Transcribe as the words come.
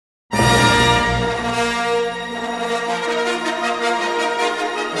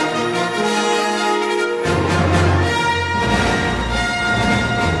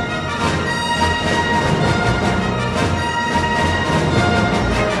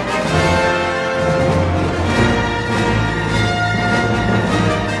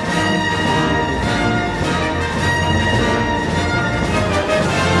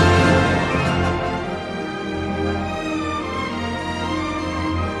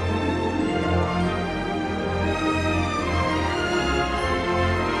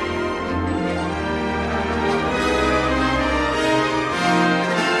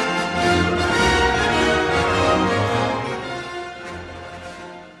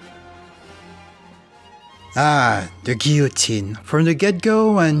Ah, the guillotine. From the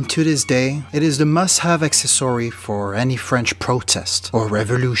get-go and to this day, it is the must-have accessory for any French protest or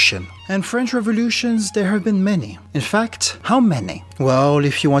revolution. And French revolutions, there have been many. In fact, how many? Well,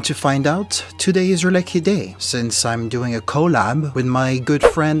 if you want to find out, today is your lucky day, since I'm doing a collab with my good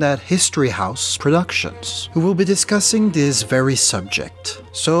friend at History House Productions, who will be discussing this very subject.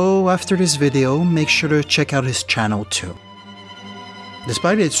 So after this video, make sure to check out his channel too.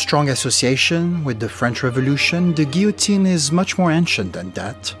 Despite its strong association with the French Revolution, the guillotine is much more ancient than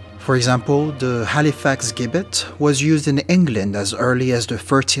that. For example, the Halifax Gibbet was used in England as early as the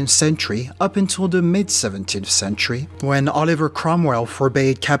 13th century up until the mid-17th century, when Oliver Cromwell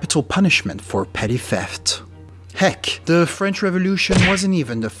forbade capital punishment for petty theft. Heck, the French Revolution wasn't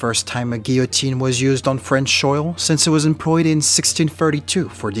even the first time a guillotine was used on French soil, since it was employed in 1632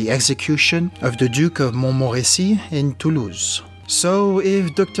 for the execution of the Duke of Montmorency in Toulouse. So,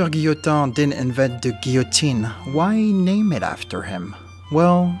 if Dr. Guillotine didn't invent the guillotine, why name it after him?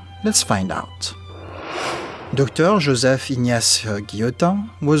 Well, let's find out. Dr. Joseph Ignace Guillotine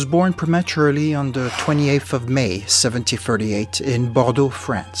was born prematurely on the 28th of May 1738 in Bordeaux,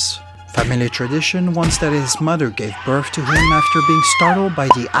 France. Family tradition wants that his mother gave birth to him after being startled by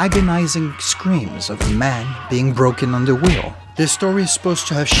the agonizing screams of a man being broken on the wheel. This story is supposed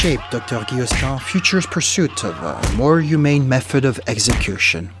to have shaped Dr. Guillotine's future pursuit of a more humane method of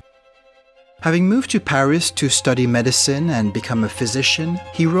execution. Having moved to Paris to study medicine and become a physician,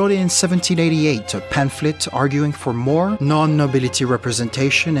 he wrote in 1788 a pamphlet arguing for more non-nobility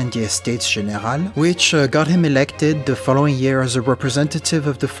representation in the Estates Générales, which got him elected the following year as a representative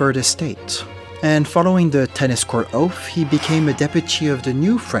of the Third Estate. And following the tennis court oath, he became a deputy of the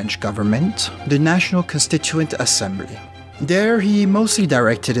new French government, the National Constituent Assembly. There, he mostly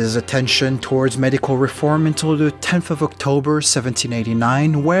directed his attention towards medical reform until the 10th of October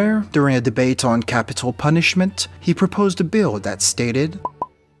 1789, where, during a debate on capital punishment, he proposed a bill that stated,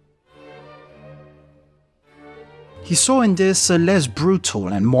 he saw in this a less brutal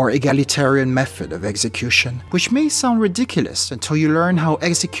and more egalitarian method of execution, which may sound ridiculous until you learn how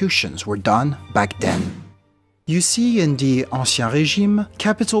executions were done back then. You see, in the Ancien Régime,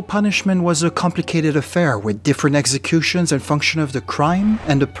 capital punishment was a complicated affair with different executions in function of the crime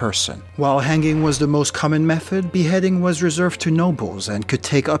and the person. While hanging was the most common method, beheading was reserved to nobles and could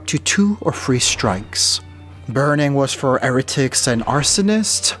take up to 2 or 3 strikes. Burning was for heretics and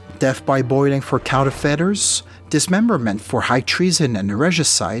arsonists, death by boiling for counterfeiters, dismemberment for high treason and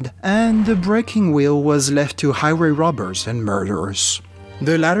regicide, and the breaking wheel was left to highway robbers and murderers.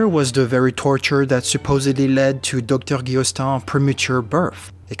 The latter was the very torture that supposedly led to Dr. Guillotine's premature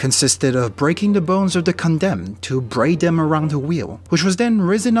birth. It consisted of breaking the bones of the condemned to braid them around the wheel, which was then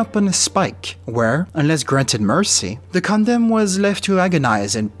risen up on a spike, where, unless granted mercy, the condemned was left to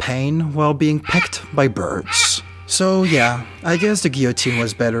agonize in pain while being pecked by birds. So yeah, I guess the guillotine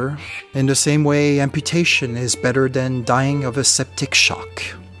was better. In the same way, amputation is better than dying of a septic shock.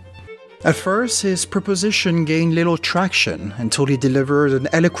 At first, his proposition gained little traction until he delivered an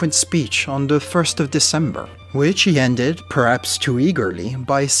eloquent speech on the 1st of December, which he ended, perhaps too eagerly,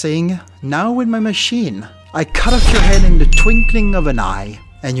 by saying, "Now with my machine, I cut off your head in the twinkling of an eye,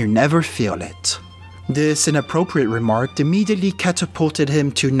 and you never feel it." This inappropriate remark immediately catapulted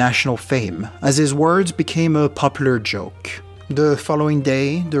him to national fame, as his words became a popular joke. The following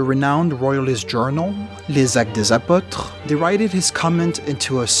day, the renowned royalist journal, Les Actes des Apôtres, derided his comment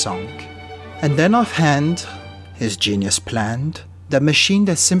into a song. And then offhand, his genius planned, that machine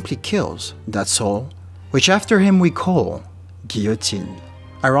that simply kills, that's all, which after him we call Guillotine.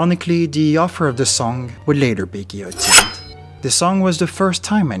 Ironically, the author of the song would later be guillotined. The song was the first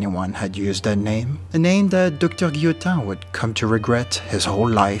time anyone had used that name, a name that Dr. Guillotin would come to regret his whole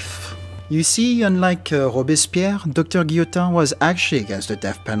life. You see, unlike Robespierre, Dr. Guillotin was actually against the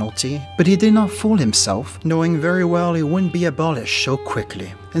death penalty, but he did not fool himself, knowing very well it wouldn't be abolished so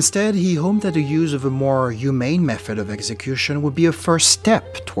quickly. Instead, he hoped that the use of a more humane method of execution would be a first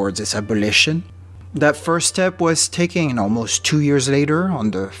step towards its abolition. That first step was taken almost 2 years later,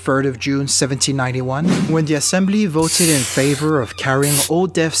 on the 3rd of June 1791, when the Assembly voted in favor of carrying all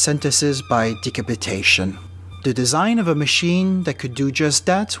death sentences by decapitation. The design of a machine that could do just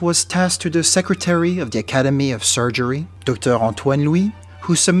that was tasked to the Secretary of the Academy of Surgery, Dr. Antoine Louis,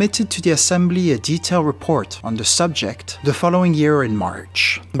 who submitted to the Assembly a detailed report on the subject the following year in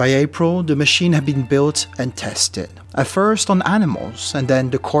March. By April, the machine had been built and tested, at first on animals and then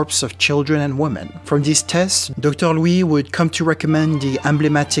the corpses of children and women. From these tests, Dr. Louis would come to recommend the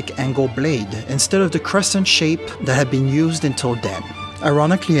emblematic angle blade instead of the crescent shape that had been used until then.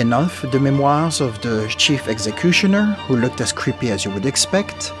 Ironically enough, the memoirs of the chief executioner, who looked as creepy as you would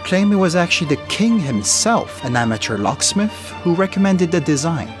expect, claim it was actually the king himself, an amateur locksmith, who recommended the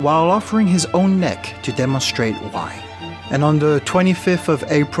design, while offering his own neck to demonstrate why. And on the 25th of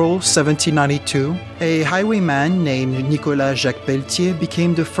April 1792, a highwayman named Nicolas Jacques Pelletier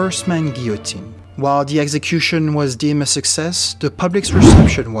became the first man guillotined. While the execution was deemed a success, the public's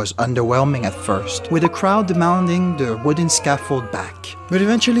reception was underwhelming at first, with the crowd demanding the wooden scaffold back. But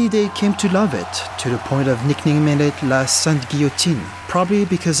eventually they came to love it, to the point of nicknaming it La Sainte Guillotine, probably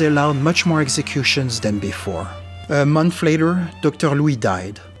because they allowed much more executions than before. A month later, Dr. Louis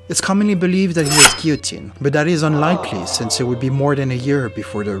died. It's commonly believed that he was guillotined, but that is unlikely since it would be more than a year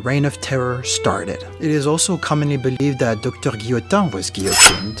before the Reign of Terror started. It is also commonly believed that Dr. Guillotin was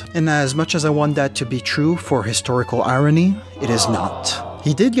guillotined, and as much as I want that to be true for historical irony, it is not.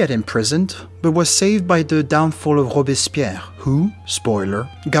 He did get imprisoned, but was saved by the downfall of Robespierre, who, spoiler,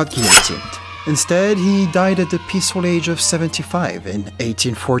 got guillotined. Instead, he died at the peaceful age of 75 in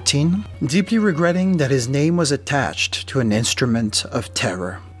 1814, deeply regretting that his name was attached to an instrument of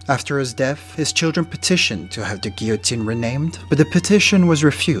terror. After his death, his children petitioned to have the guillotine renamed, but the petition was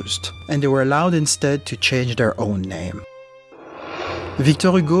refused, and they were allowed instead to change their own name.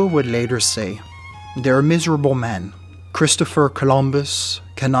 Victor Hugo would later say, "They're a miserable man. Christopher Columbus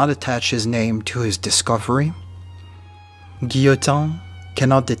cannot attach his name to his discovery. Guillotin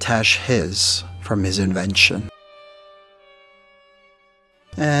cannot detach his from his invention."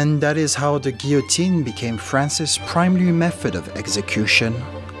 And that is how the guillotine became France's primary method of execution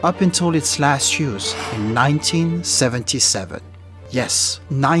up until its last use in 1977. Yes,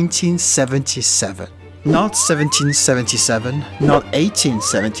 1977. Not 1777, not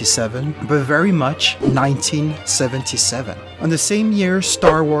 1877, but very much 1977. On the same year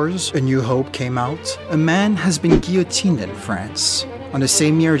Star Wars: A New Hope came out, a man has been guillotined in France. On the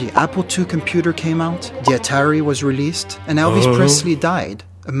same year the Apple II computer came out, the Atari was released, and Elvis Presley died.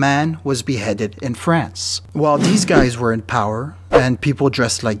 A man was beheaded in France. While these guys were in power, and people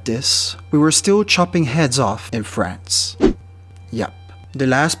dressed like this, we were still chopping heads off in France. Yep. The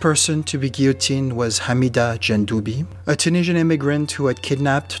last person to be guillotined was Hamida Gendoubi, a Tunisian immigrant who had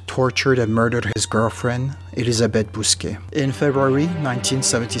kidnapped, tortured, and murdered his girlfriend, Elisabeth Bousquet. In February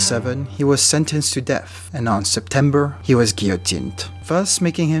 1977, he was sentenced to death, and on September, he was guillotined, thus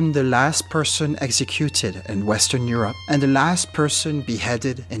making him the last person executed in Western Europe and the last person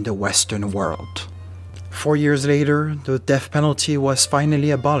beheaded in the Western world. 4 years later, the death penalty was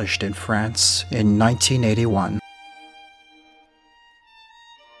finally abolished in France in 1981.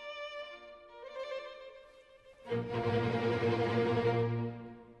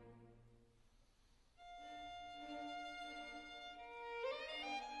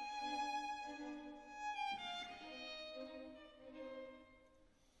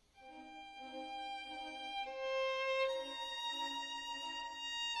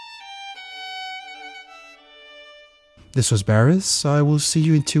 This was Barris. I will see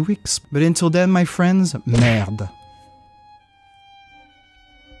you in 2 weeks. But until then, my friends, merde.